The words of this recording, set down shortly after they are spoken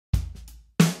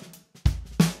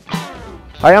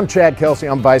Hi, I'm Chad Kelsey.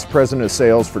 I'm Vice President of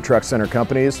Sales for Truck Center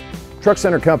Companies. Truck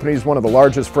Center Companies is one of the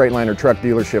largest Freightliner truck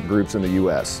dealership groups in the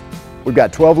U.S. We've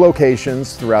got 12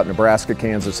 locations throughout Nebraska,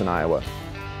 Kansas, and Iowa.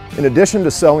 In addition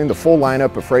to selling the full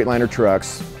lineup of Freightliner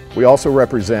trucks, we also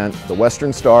represent the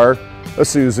Western Star,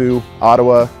 Isuzu,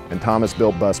 Ottawa, and Thomas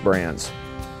Built Bus brands.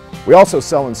 We also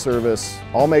sell and service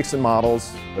all makes and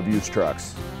models of used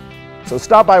trucks. So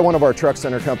stop by one of our Truck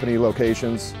Center Company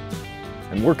locations,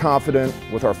 and we're confident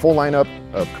with our full lineup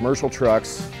of commercial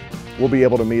trucks, we'll be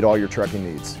able to meet all your trucking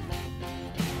needs.